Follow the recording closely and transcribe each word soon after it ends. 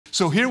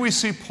So here we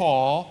see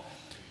Paul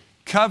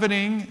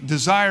coveting,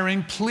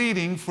 desiring,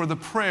 pleading for the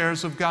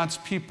prayers of God's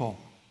people.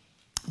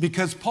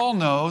 Because Paul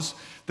knows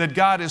that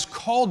God has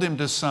called him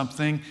to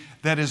something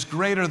that is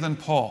greater than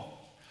Paul.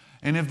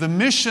 And if the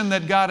mission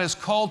that God has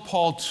called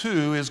Paul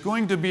to is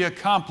going to be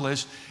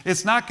accomplished,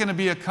 it's not going to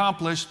be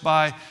accomplished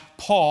by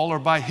Paul or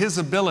by his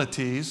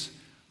abilities.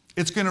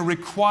 It's going to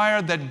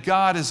require that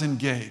God is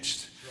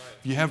engaged. Right.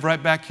 You have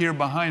right back here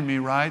behind me,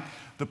 right?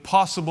 The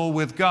possible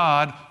with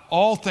God,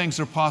 all things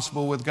are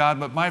possible with God,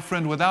 but my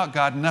friend, without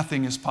God,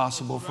 nothing is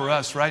possible for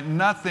us, right?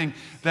 Nothing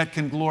that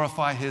can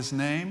glorify His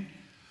name.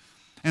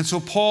 And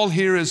so Paul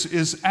here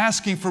is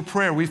asking for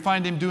prayer. We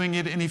find him doing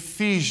it in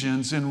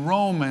Ephesians, in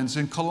Romans,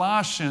 in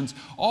Colossians,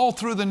 all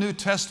through the New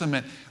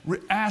Testament,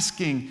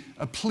 asking,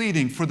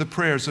 pleading for the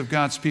prayers of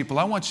God's people.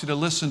 I want you to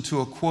listen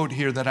to a quote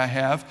here that I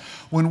have.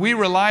 When we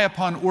rely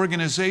upon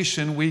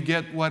organization, we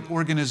get what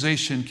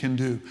organization can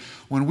do.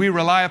 When we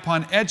rely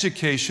upon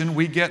education,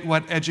 we get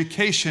what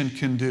education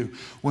can do.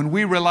 When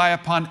we rely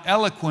upon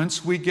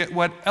eloquence, we get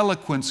what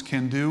eloquence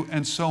can do,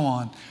 and so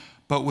on.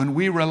 But when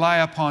we rely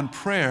upon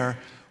prayer,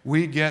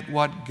 we get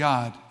what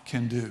God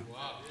can do.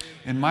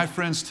 And my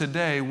friends,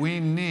 today, we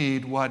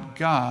need what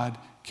God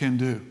can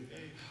do.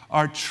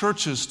 Our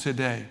churches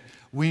today,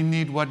 we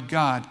need what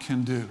God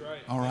can do.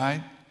 All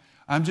right?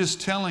 I'm just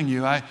telling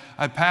you, I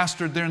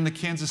pastored there in the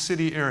Kansas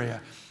City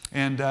area.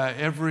 And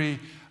every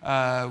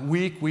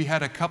week, we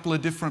had a couple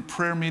of different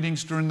prayer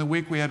meetings during the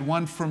week. We had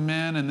one for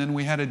men, and then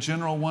we had a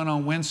general one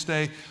on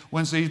Wednesday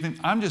evening.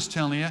 I'm just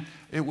telling you,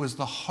 it was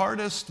the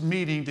hardest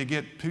meeting to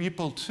get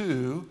people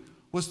to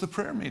was the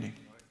prayer meeting.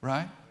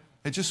 Right?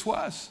 It just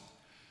was.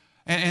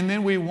 And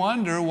then we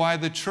wonder why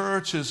the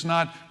church is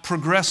not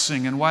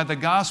progressing and why the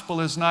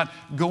gospel is not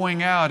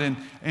going out.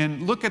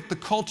 And look at the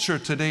culture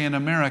today in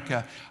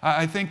America.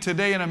 I think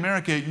today in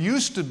America, it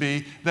used to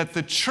be that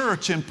the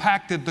church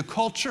impacted the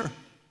culture.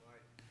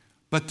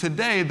 But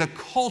today, the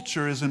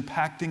culture is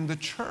impacting the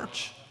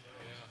church.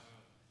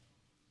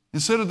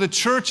 Instead of the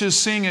church is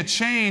seeing a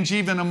change,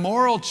 even a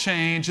moral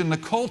change in the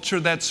culture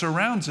that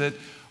surrounds it,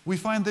 we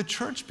find the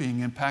church being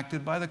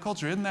impacted by the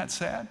culture. Isn't that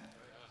sad?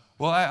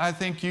 Well, I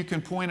think you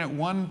can point at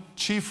one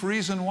chief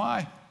reason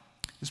why.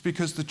 It's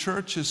because the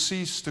church has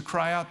ceased to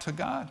cry out to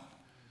God.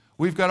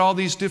 We've got all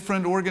these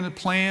different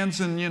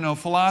plans and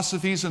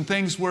philosophies and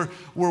things we're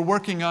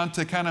working on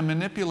to kind of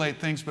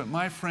manipulate things. But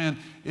my friend,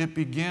 it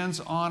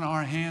begins on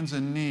our hands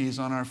and knees,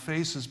 on our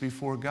faces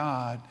before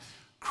God,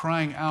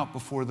 crying out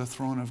before the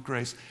throne of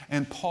grace.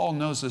 And Paul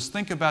knows this.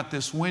 Think about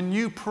this. When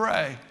you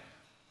pray,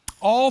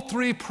 all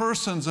three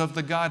persons of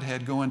the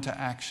Godhead go into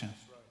action.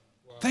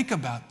 Wow. Think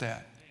about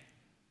that.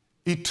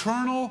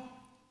 Eternal,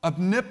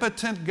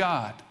 omnipotent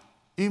God,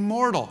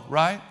 immortal,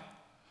 right?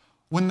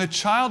 When the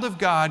child of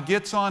God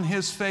gets on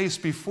his face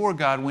before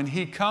God, when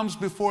he comes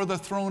before the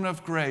throne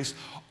of grace,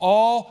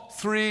 all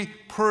three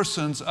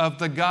persons of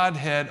the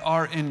Godhead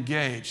are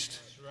engaged.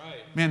 That's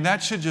right. Man,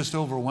 that should just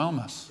overwhelm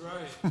us. That's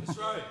right. That's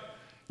right.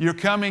 You're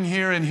coming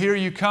here, and here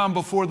you come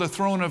before the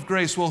throne of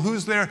grace. Well,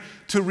 who's there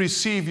to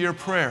receive your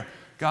prayer?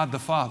 God the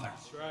Father.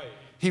 That's right.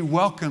 He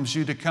welcomes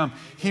you to come.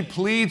 He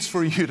pleads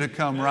for you to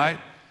come, right?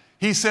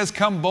 He says,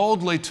 come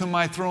boldly to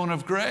my throne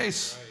of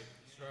grace.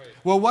 That's right.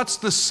 Well, what's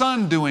the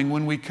Son doing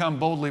when we come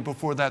boldly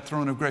before that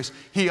throne of grace?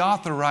 He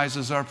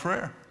authorizes our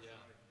prayer.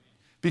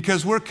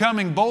 Because we're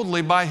coming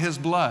boldly by His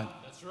blood.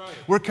 Right.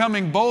 We're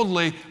coming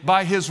boldly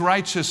by His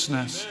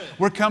righteousness. Amen.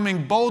 We're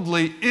coming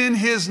boldly in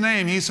His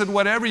name. He said,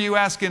 whatever you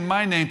ask in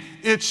my name,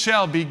 it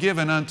shall be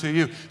given unto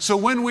you. So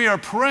when we are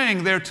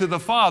praying there to the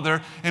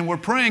Father, and we're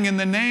praying in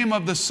the name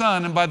of the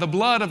Son, and by the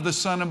blood of the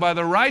Son, and by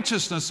the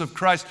righteousness of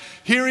Christ,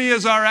 here He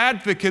is our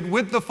advocate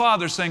with the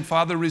Father saying,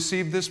 Father,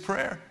 receive this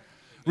prayer.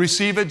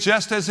 Receive it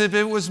just as if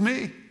it was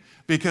me,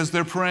 because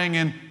they're praying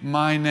in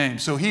my name.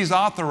 So He's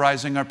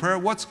authorizing our prayer.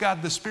 What's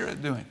God the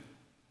Spirit doing?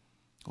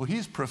 Well,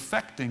 He's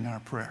perfecting our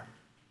prayer.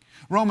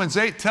 Romans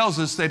 8 tells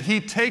us that He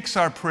takes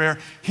our prayer,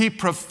 He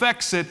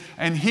perfects it,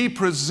 and He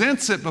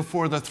presents it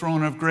before the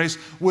throne of grace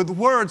with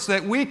words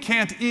that we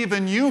can't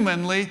even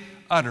humanly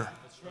utter.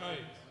 That's right.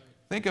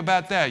 Think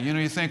about that.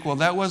 You think, well,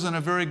 that wasn't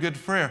a very good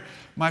prayer.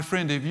 My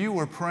friend, if you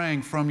were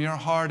praying from your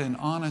heart in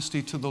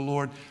honesty to the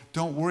Lord,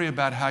 don't worry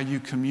about how you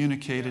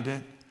communicated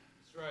it.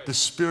 That's right. The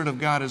Spirit of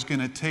God is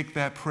going to take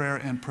that prayer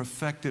and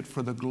perfect it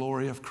for the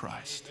glory of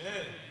Christ.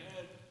 Amen.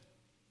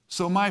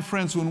 So my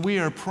friends, when we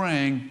are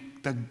praying,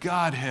 the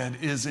Godhead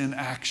is in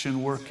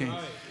action working.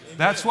 That's right.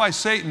 That's why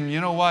Satan, you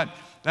know what?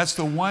 That's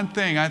the one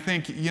thing I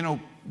think,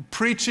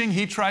 preaching,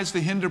 he tries to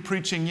hinder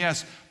preaching,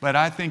 yes, but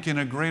I think in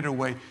a greater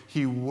way,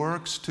 he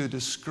works to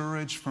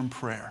discourage from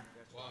prayer.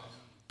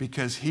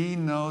 Because he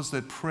knows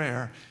that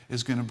prayer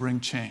is going to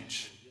bring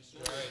change.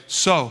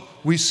 So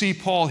we see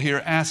Paul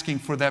here asking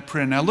for that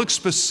prayer. Now look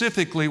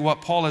specifically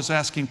what Paul is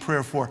asking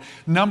prayer for.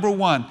 Number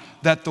one,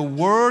 that the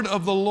word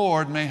of the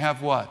Lord may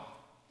have what?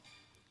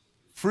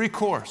 Free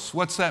course.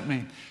 What's that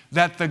mean?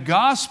 That the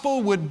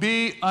gospel would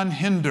be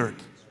unhindered.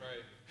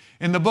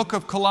 In the book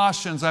of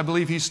Colossians, I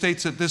believe he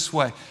states it this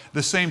way,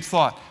 the same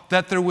thought,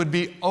 that there would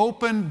be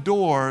open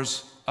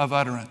doors of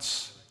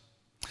utterance.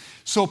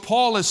 So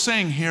Paul is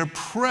saying here,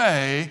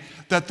 pray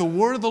that the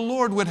word of the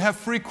Lord would have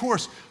free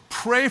course.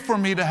 Pray for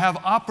me to have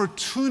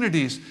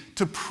opportunities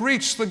to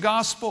preach the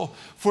gospel,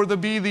 for there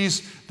be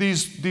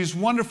these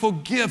wonderful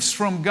gifts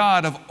from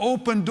God of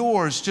open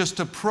doors just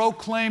to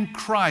proclaim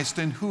Christ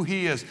and who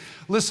He is.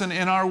 Listen,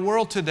 in our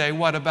world today,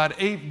 about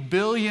 8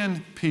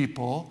 billion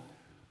people,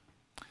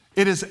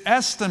 it is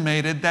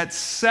estimated that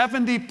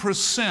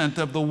 70%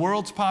 of the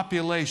world's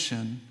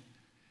population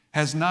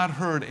has not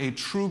heard a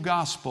true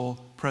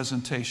gospel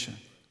presentation.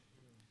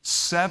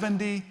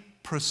 70%.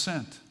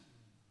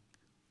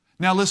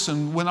 Now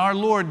listen, when our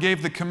Lord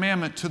gave the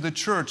commandment to the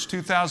church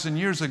 2,000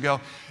 years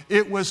ago,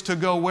 it was to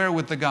go where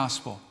with the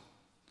gospel?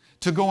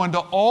 To go into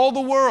all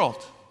the world.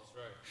 That's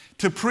right.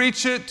 To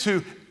preach it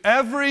to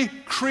every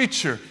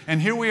creature.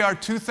 And here we are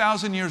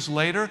 2,000 years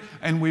later,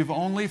 and we've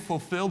only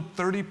fulfilled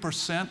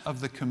 30% of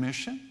the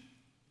commission.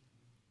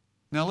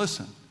 Now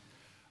listen,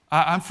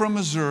 I'm from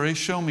Missouri,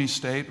 show me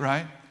state,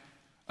 right?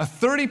 A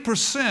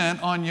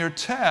 30% on your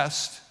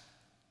test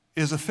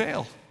is a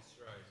fail.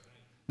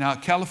 Now,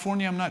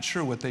 California, I'm not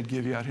sure what they'd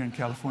give you out here in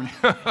California.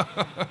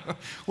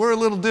 We're a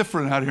little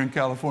different out here in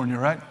California,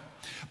 right?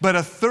 But a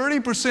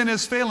 30%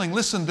 is failing.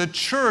 Listen, the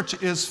church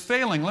is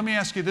failing. Let me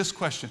ask you this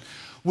question.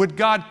 Would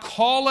God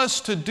call us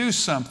to do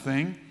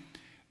something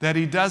that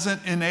He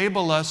doesn't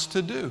enable us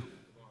to do?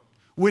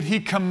 Would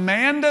He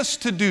command us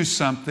to do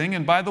something?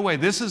 And by the way,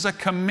 this is a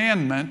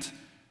commandment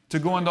to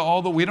go into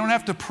all the... We don't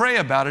have to pray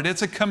about it.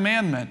 It's a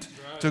commandment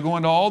to go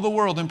into all the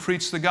world and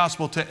preach the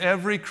gospel to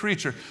every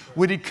creature.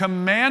 Would He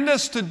command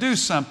us to do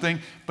something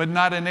but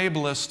not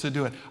enable us to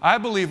do it? I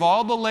believe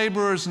all the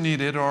laborers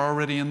needed are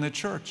already in the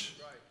church.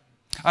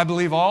 I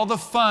believe all the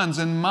funds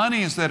and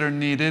monies that are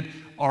needed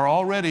are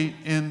already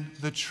in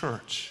the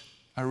church.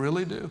 I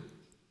really do.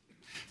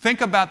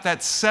 Think about that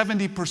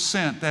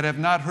 70% that have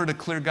not heard a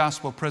clear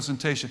gospel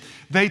presentation.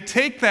 They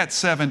take that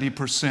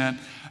 70%,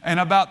 and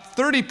about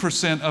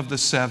 30% of the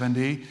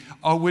 70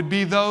 would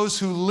be those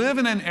who live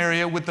in an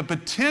area with the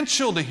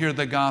potential to hear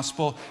the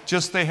gospel,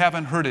 just they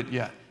haven't heard it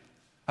yet.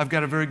 I've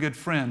got a very good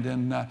friend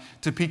in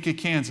Topeka,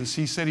 Kansas.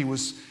 He said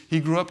he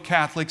grew up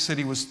Catholic, said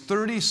he was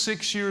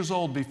 36 years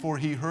old before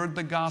he heard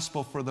the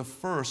gospel for the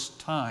first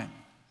time.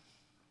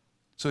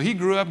 So he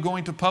grew up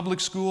going to public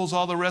schools,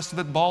 all the rest of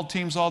it, ball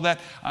teams, all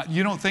that.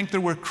 You don't think there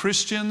were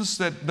Christians,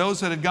 those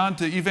that had gone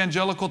to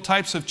evangelical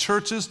types of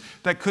churches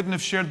that couldn't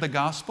have shared the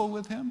gospel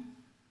with him?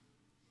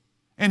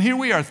 And here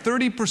we are,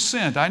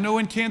 30%. I know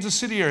in Kansas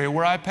City area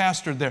where I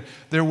pastored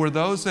there were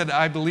those that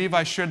I believe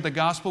I shared the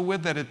gospel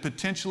with that had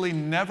potentially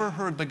never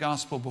heard the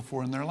gospel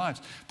before in their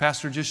lives.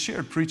 Pastor just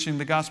shared preaching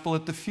the gospel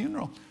at the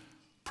funeral.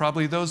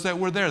 Probably those that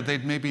were there,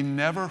 they'd maybe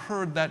never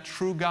heard that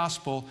true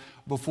gospel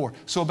before.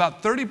 So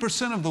about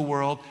 30% of the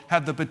world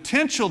have the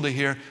potential to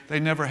hear,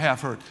 they never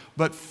have heard.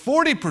 But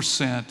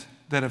 40%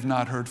 that have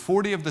not heard,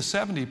 40 of the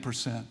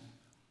 70%,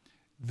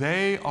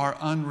 they are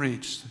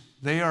unreached.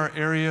 They are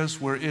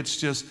areas where it's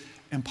just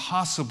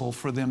impossible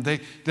for them.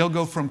 They'll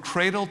go from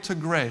cradle to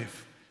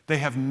grave. They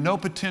have no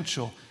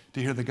potential to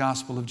hear the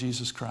gospel of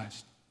Jesus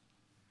Christ.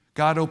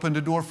 God opened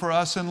a door for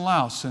us in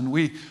Laos, and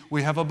we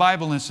have a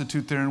Bible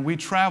Institute there, and we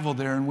travel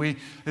there, and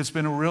it's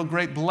been a real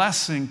great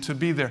blessing to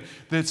be there.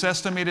 It's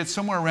estimated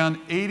somewhere around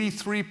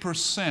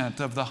 83%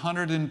 of the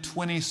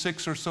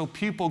 126 or so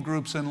people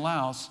groups in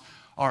Laos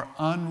are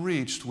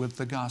unreached with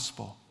the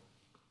gospel.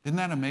 Isn't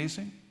that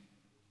amazing?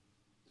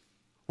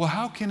 Well,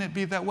 how can it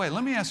be that way?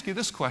 Let me ask you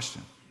this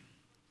question.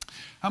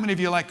 How many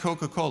of you like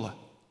Coca-Cola?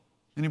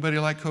 Anybody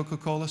like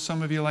Coca-Cola?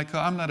 Some of you like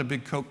Coke. I'm not a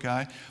big Coke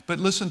guy, but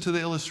listen to the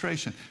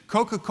illustration.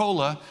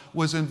 Coca-Cola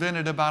was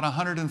invented about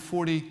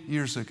 140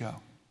 years ago.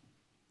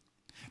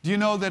 Do you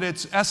know that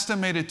it's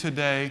estimated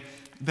today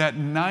that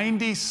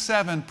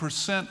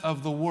 97%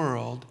 of the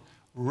world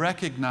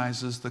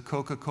recognizes the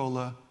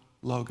Coca-Cola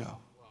logo?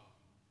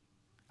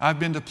 I've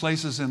been to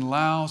places in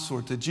Laos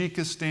or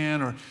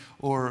Tajikistan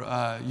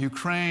or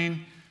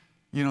Ukraine,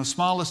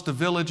 smallest of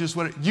villages,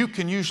 you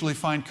can usually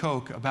find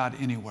Coke about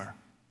anywhere.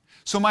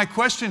 So my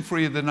question for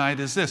you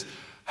tonight is this.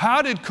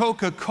 How did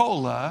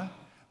Coca-Cola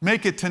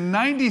make it to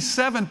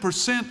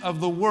 97% of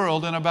the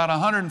world in about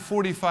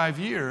 145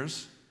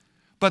 years,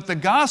 but the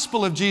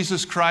gospel of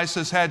Jesus Christ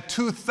has had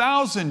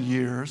 2,000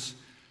 years,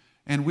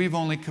 and we've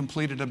only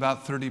completed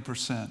about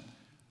 30%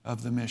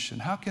 of the mission?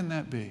 How can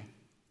that be,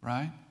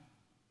 right?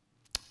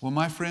 Well,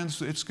 my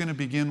friends, it's going to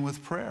begin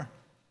with prayer.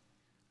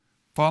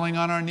 Falling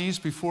on our knees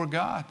before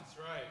God.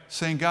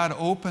 Saying, God,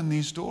 open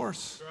these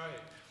doors. Right.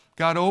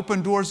 God,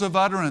 open doors of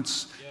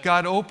utterance. Yeah.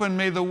 God, open,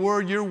 may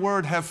your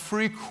word have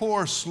free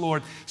course,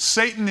 Lord.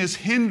 Satan is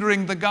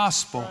hindering the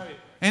gospel. Right.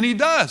 And he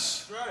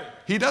does. Right.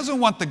 He doesn't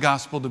want the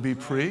gospel to be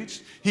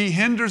preached. He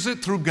hinders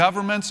it through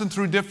governments and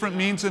through different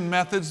means and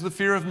methods, the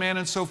fear of man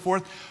and so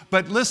forth.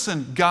 But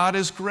listen, God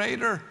is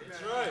greater.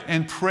 Right.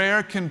 And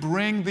prayer can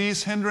bring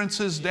these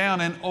hindrances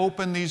down and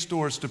open these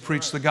doors to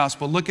preach the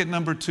gospel. Look at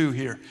number 2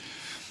 here.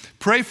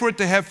 Pray for it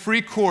to have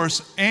free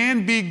course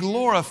and be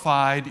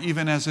glorified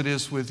even as it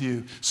is with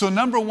you. So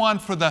number 1,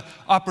 for the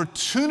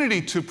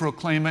opportunity to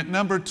proclaim it.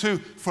 Number 2,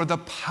 for the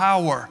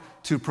power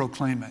to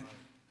proclaim it.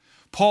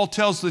 Paul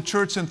tells the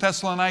church in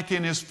Thessalonica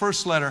in his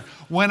first letter,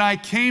 when I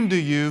came to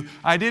you,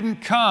 I didn't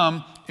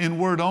come in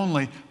word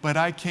only, but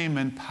I came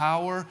in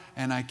power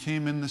and I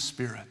came in the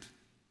Spirit.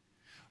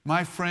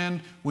 My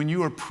friend, when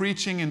you are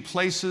preaching in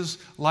places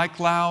like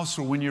Laos,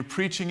 or when you're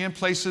preaching in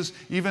places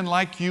even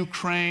like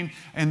Ukraine,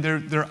 and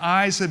their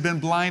eyes have been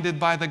blinded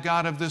by the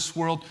god of this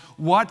world,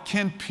 what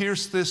can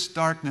pierce this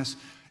darkness?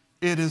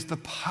 It is the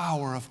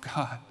power of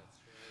God.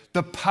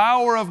 The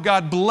power of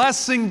God,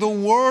 blessing the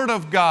Word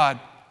of God.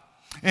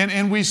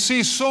 And we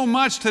see so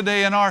much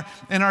today in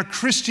our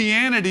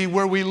Christianity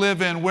where we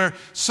live in, where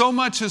so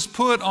much is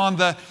put on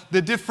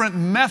the different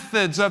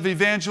methods of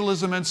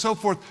evangelism and so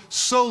forth.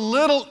 So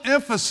little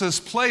emphasis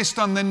placed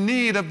on the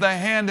need of the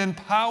hand and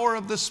power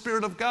of the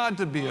Spirit of God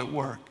to be at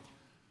work.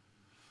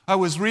 I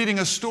was reading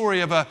a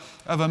story of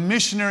a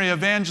missionary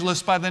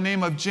evangelist by the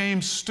name of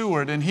James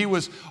Stewart, and he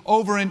was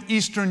over in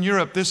Eastern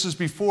Europe. This is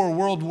before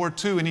World War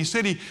II, and he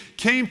said he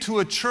came to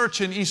a church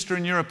in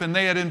Eastern Europe, and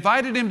they had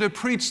invited him to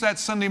preach that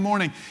Sunday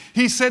morning.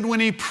 He said when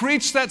he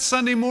preached that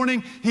Sunday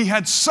morning, he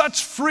had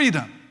such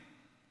freedom,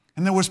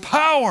 and there was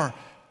power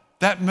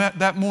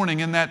that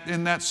morning in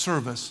that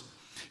service.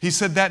 He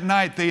said that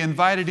night they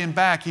invited him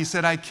back. He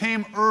said, I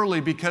came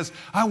early because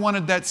I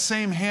wanted that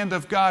same hand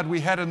of God we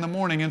had in the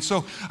morning. And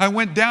so I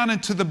went down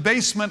into the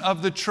basement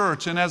of the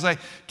church. And as I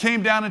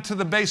came down into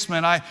the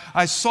basement,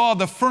 I saw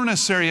the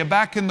furnace area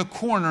back in the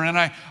corner. And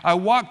I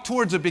walked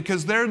towards it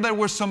because there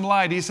was some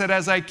light. He said,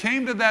 as I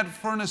came to that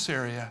furnace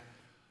area,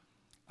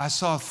 I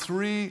saw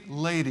 3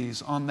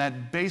 ladies on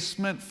that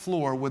basement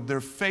floor with their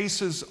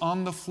faces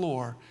on the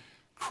floor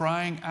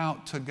crying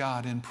out to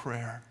God in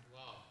prayer.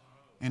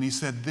 And he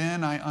said,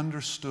 then I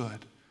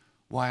understood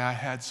why I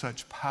had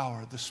such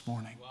power this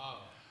morning. Wow.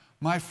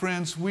 My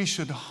friends, we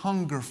should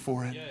hunger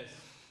for it. Yes.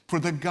 For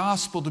the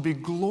gospel to be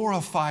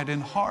glorified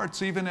in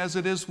hearts, even as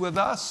it is with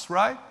us,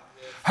 right?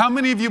 Yes. How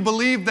many of you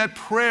believe that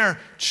prayer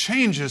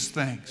changes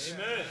things?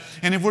 Amen.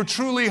 And if we're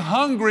truly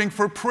hungering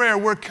for prayer,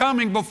 we're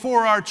coming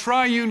before our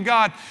triune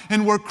God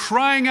and we're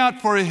crying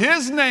out for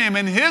His name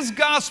and His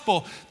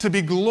gospel to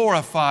be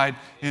glorified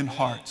in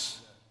hearts.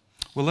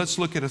 Well, let's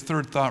look at a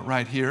third thought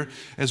right here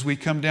as we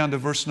come down to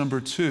verse number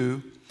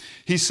 2.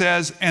 He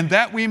says, and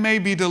that we may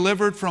be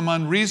delivered from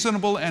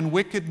unreasonable and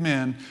wicked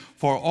men,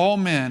 for all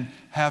men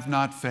have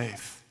not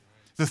faith.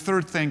 The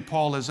third thing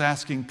Paul is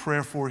asking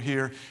prayer for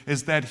here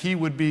is that he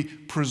would be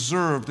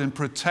preserved and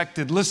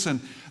protected. Listen,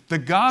 the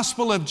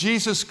gospel of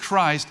Jesus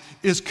Christ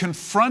is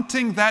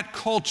confronting that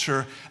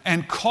culture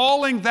and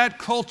calling that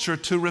culture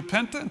to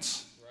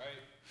repentance.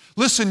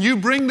 Listen, you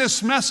bring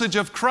this message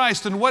of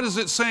Christ, and what is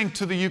it saying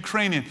to the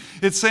Ukrainian?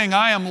 It's saying,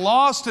 I am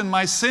lost in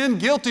my sin,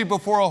 guilty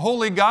before a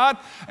holy God,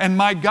 and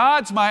my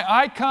gods, my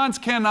icons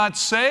cannot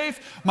save,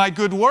 my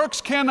good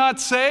works cannot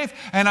save,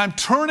 and I'm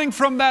turning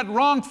from that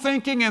wrong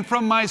thinking and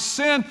from my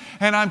sin,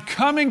 and I'm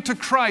coming to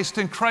Christ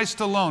and Christ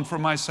alone for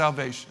my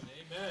salvation.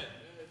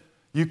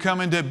 You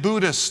come into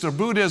Buddhist or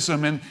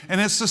Buddhism, and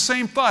it's the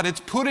same thought. It's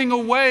putting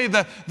away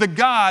the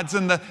gods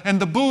and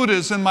the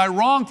Buddhas and my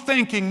wrong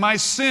thinking, my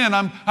sin.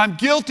 I'm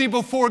guilty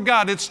before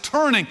God. It's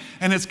turning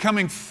and it's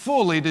coming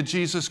fully to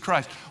Jesus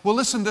Christ. Well,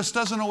 listen, this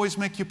doesn't always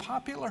make you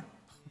popular.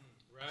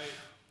 Right.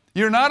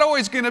 You're not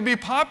always going to be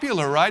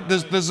popular, right?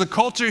 Does the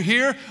culture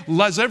here,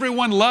 does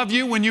everyone love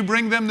you when you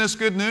bring them this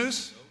good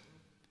news?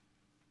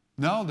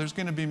 No, there's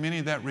going to be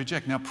many that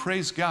reject. Now,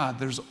 praise God,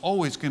 there's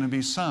always going to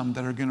be some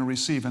that are going to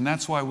receive, and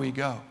that's why we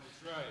go.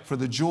 Right. For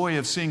the joy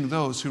of seeing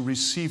those who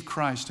receive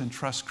Christ and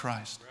trust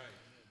Christ. Right.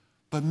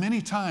 But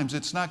many times,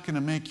 it's not going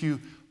to make you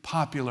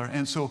popular.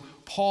 And so,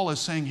 Paul is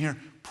saying here,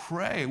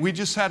 pray. We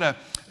just had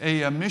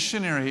a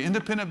missionary,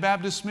 independent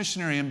Baptist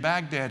missionary in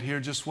Baghdad here,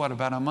 just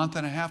about a month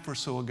and a half or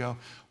so ago,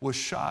 was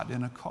shot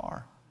in a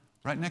car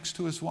right next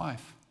to his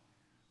wife.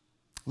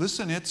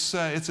 Listen, it's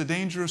a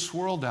dangerous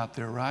world out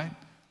there, right?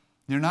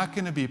 You're not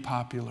going to be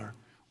popular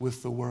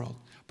with the world.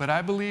 But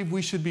I believe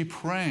we should be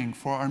praying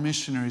for our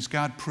missionaries.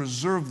 God,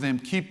 preserve them,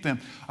 keep them.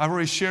 I've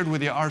already shared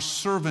with you our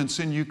servants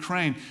in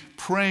Ukraine,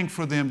 praying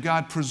for them.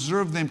 God,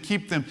 preserve them,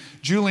 keep them.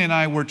 Julie and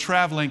I were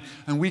traveling,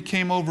 and we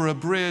came over a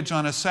bridge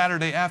on a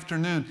Saturday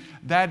afternoon.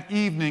 That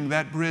evening,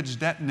 that bridge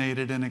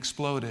detonated and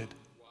exploded.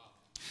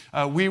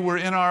 We were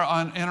in our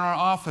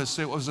office.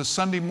 It was a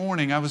Sunday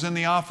morning. I was in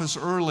the office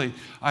early.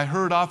 I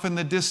heard off in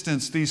the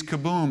distance these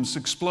kabooms,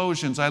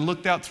 explosions. I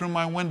looked out through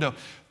my window.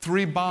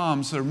 3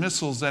 bombs or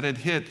missiles that had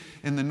hit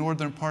in the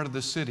northern part of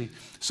the city.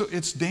 So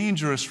it's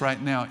dangerous right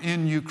now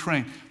in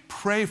Ukraine.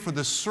 Pray for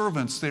the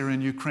servants there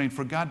in Ukraine,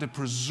 for God to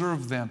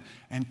preserve them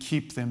and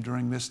keep them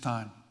during this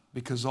time,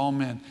 because all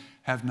men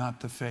have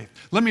not the faith.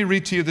 Let me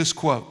read to you this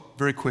quote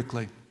very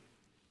quickly.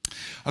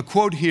 A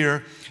quote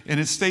here, and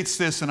it states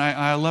this, and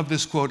I love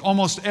this quote.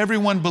 Almost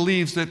everyone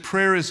believes that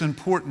prayer is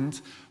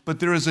important, but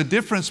there is a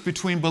difference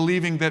between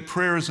believing that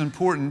prayer is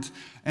important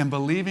and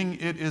believing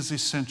it is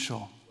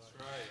essential.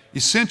 Right.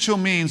 Essential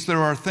means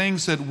there are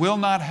things that will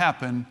not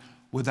happen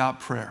without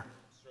prayer.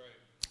 Right.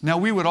 Now,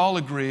 we would all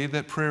agree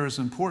that prayer is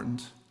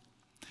important,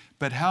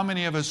 but how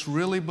many of us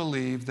really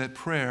believe that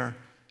prayer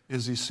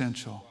is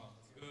essential?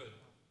 Wow,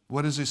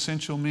 what does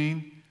essential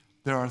mean?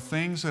 there are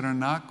things that are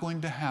not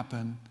going to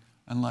happen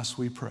unless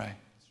we pray.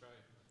 That's right.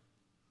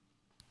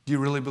 Do you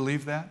really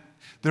believe that?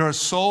 There are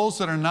souls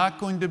that are not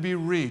going to be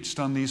reached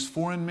on these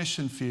foreign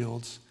mission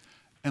fields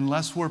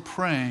unless we're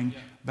praying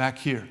back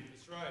here.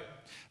 That's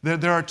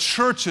right. There are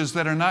churches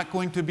that are not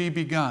going to be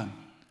begun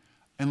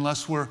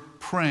unless we're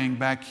praying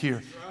back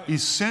here. Right.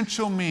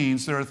 Essential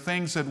means there are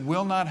things that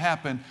will not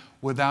happen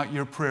without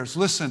your prayers.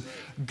 Listen,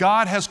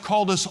 God has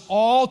called us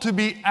all to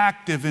be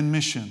active in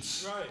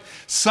missions. Right.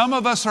 Some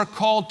of us are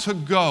called to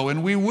go,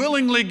 and we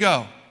willingly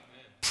go.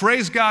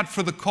 Praise God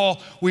for the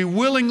call. We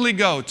willingly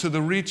go to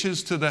the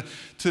reaches, to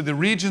the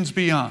regions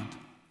beyond.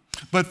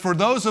 But for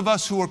those of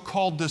us who are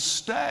called to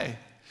stay,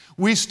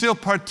 we still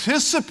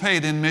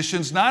participate in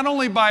missions, not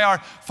only by our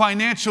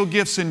financial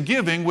gifts and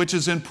giving, which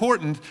is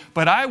important,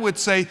 but I would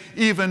say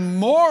even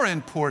more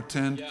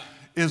important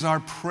is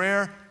our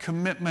prayer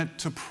commitment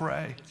to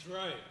pray. That's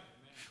right.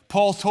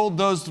 Paul told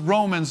those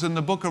Romans in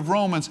the book of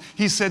Romans,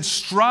 he said,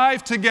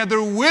 strive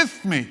together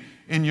with me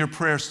in your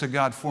prayers to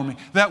God for me.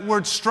 That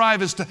word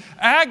strive is to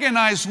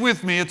agonize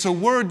with me. It's a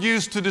word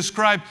used to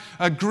describe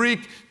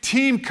Greek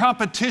team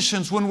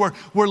competitions when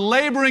we're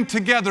laboring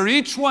together,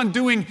 each one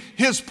doing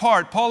his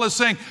part. Paul is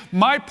saying,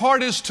 my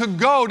part is to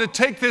go to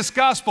take this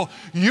gospel.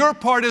 Your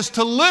part is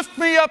to lift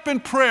me up in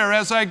prayer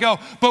as I go.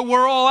 But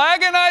we're all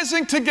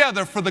agonizing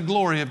together for the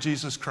glory of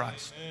Jesus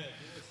Christ.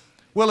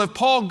 Well, if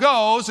Paul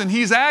goes and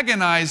he's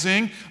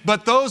agonizing,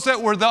 but those that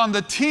were on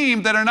the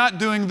team that are not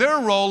doing their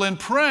role in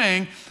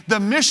praying, the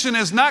mission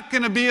is not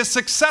going to be as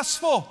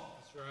successful.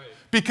 That's right.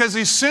 Because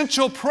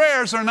essential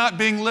prayers are not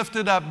being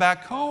lifted up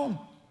back home.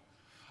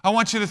 I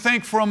want you to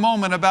think for a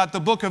moment about the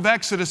book of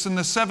Exodus in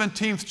the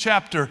 17th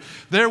chapter.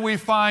 There we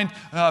find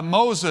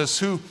Moses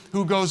who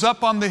goes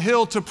up on the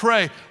hill to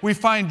pray. We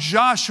find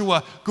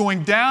Joshua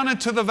going down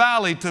into the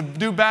valley to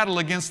do battle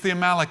against the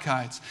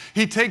Amalekites.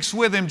 He takes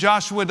with him,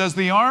 Joshua does,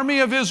 the army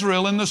of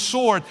Israel and the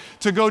sword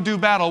to go do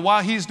battle.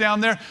 While he's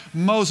down there,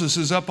 Moses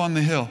is up on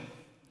the hill.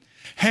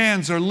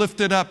 Hands are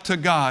lifted up to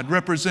God,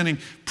 representing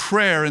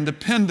prayer and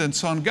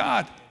dependence on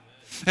God.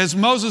 As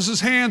Moses'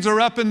 hands are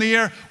up in the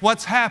air,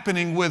 what's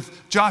happening with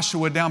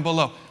Joshua down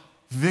below?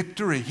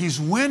 Victory. He's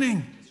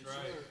winning. That's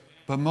right.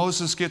 But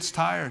Moses gets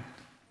tired.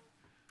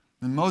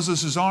 And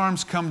Moses'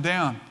 arms come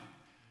down.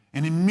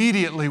 And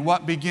immediately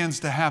what begins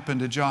to happen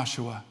to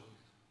Joshua?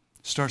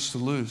 Starts to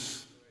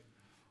lose.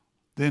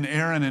 Then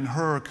Aaron and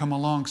Hur come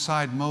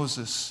alongside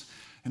Moses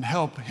and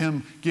help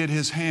him get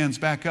his hands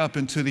back up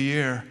into the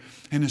air.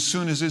 And as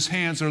soon as his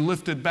hands are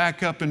lifted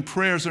back up and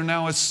prayers are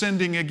now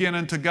ascending again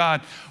unto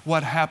God,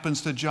 what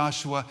happens to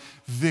Joshua?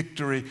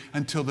 Victory,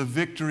 until the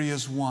victory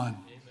is won.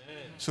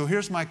 Amen. So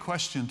here's my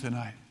question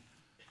tonight.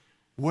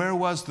 Where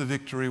was the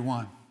victory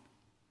won?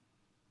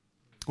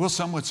 Well,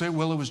 some would say,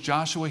 well, it was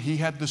Joshua. He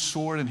had the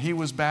sword and he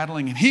was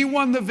battling and he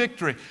won the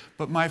victory.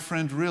 But my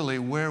friend, really,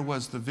 where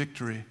was the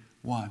victory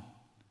won?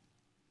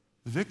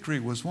 The victory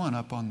was won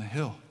up on the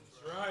hill.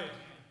 That's right.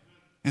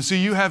 And so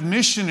you have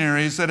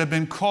missionaries that have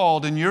been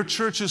called and your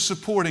church is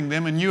supporting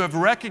them and you have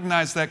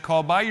recognized that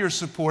call by your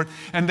support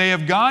and they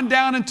have gone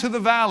down into the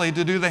valley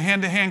to do the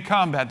hand-to-hand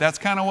combat. That's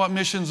kind of what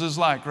missions is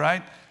like,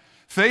 right?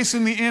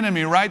 Facing the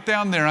enemy right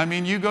down there. I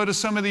mean, you go to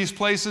some of these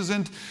places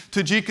in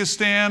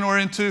Tajikistan or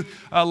into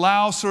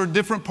Laos or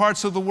different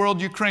parts of the world,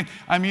 Ukraine.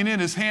 I mean,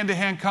 it is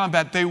hand-to-hand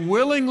combat. They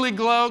willingly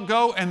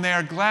go and they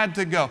are glad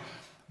to go.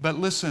 But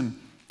listen,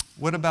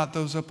 what about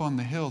those up on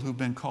the hill who've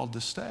been called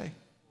to stay?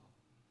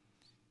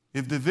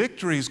 If the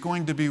victory is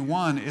going to be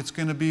won, it's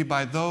going to be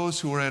by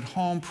those who are at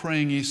home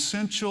praying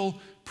essential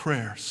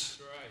prayers.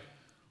 That's right.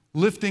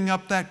 Lifting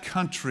up that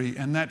country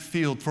and that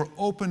field for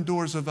open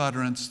doors of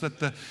utterance,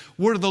 that the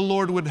word of the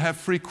Lord would have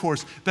free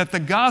course, that the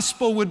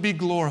gospel would be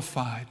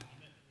glorified,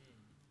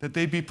 that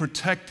they'd be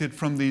protected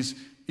from these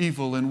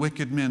evil and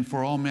wicked men,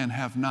 for all men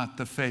have not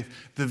the faith.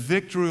 The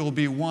victory will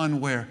be won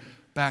where?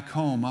 Back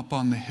home, up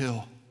on the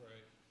hill,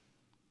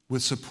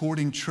 with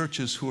supporting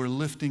churches who are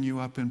lifting you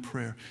up in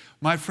prayer.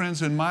 My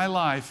friends, in my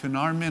life, in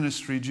our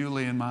ministry,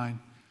 Julie and mine,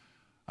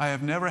 I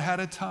have never had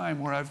a time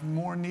where I've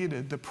more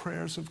needed the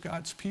prayers of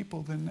God's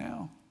people than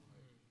now.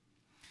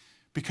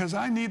 Because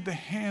I need the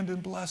hand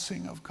and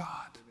blessing of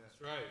God.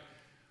 That's right.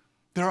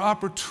 There are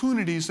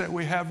opportunities that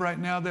we have right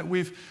now that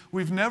we've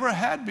never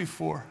had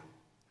before.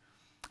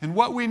 And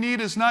what we need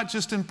is not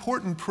just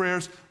important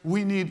prayers,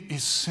 we need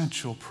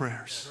essential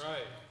prayers. That's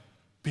right.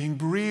 Being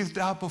breathed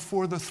out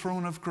before the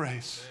throne of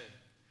grace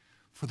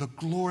for the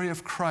glory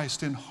of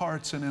Christ in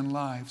hearts and in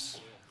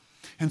lives.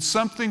 And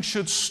something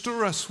should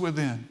stir us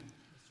within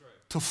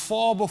to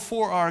fall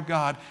before our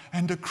God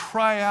and to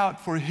cry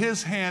out for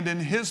His hand and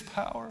His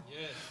power,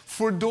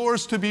 for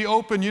doors to be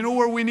open. You know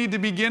where we need to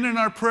begin in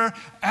our prayer?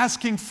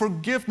 Asking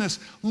forgiveness.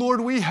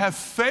 Lord, we have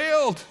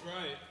failed.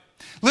 Right.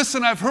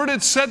 Listen, I've heard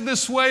it said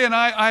this way, and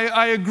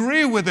I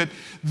agree with it.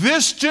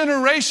 This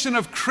generation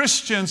of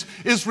Christians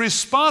is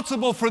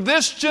responsible for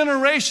this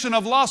generation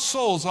of lost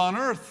souls on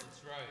earth.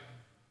 That's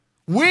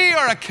right. We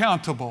are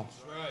accountable.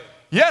 That's right.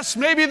 Yes,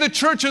 maybe the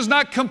church has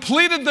not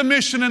completed the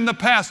mission in the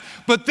past,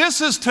 but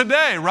this is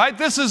today, right?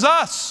 This is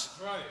us.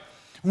 That's right.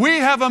 We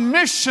have a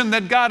mission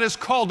that God has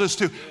called us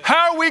to.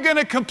 How are we going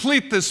to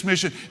complete this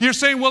mission? You're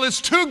saying, well, it's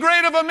too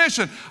great of a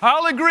mission.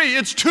 I'll agree,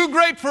 it's too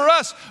great for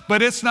us,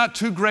 but it's not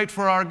too great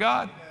for our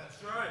God.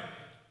 That's right.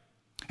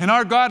 And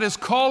our God is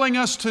calling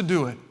us to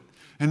do it.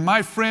 And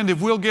my friend,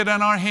 if we'll get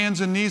on our hands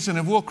and knees and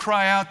if we'll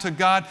cry out to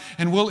God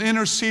and we'll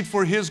intercede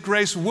for His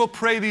grace, we'll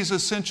pray these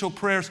essential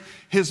prayers,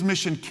 His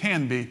mission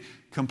can be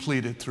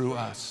completed through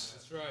us.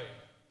 That's right.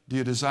 Do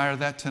you desire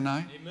that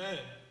tonight? Amen.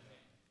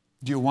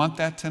 Do you want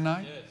that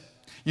tonight? Yes.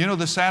 You know,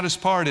 the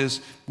saddest part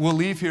is we'll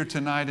leave here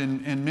tonight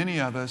and many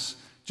of us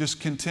just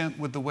content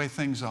with the way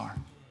things are.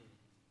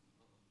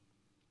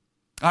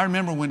 I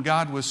remember when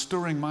God was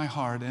stirring my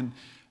heart and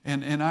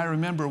I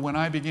remember when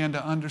I began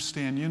to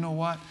understand, you know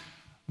what?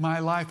 My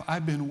life,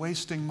 I've been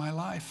wasting my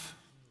life.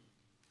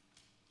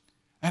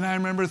 And I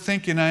remember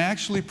thinking, I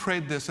actually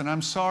prayed this, and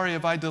I'm sorry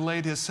if I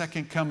delayed His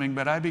second coming,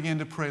 but I began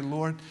to pray,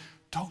 Lord,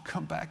 don't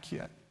come back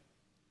yet.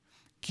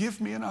 Give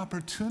me an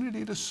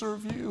opportunity to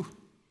serve You.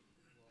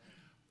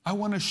 I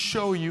want to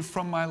show You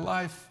from my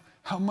life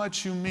how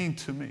much You mean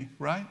to me,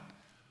 right?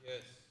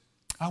 Yes.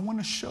 I want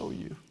to show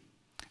You.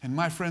 And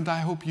my friend, I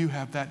hope you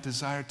have that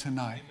desire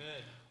tonight.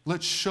 Amen.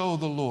 Let's show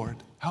the Lord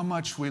how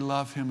much we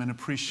love Him and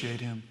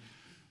appreciate Him.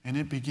 And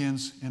it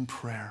begins in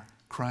prayer,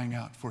 crying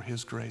out for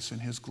His grace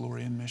and His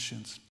glory and missions.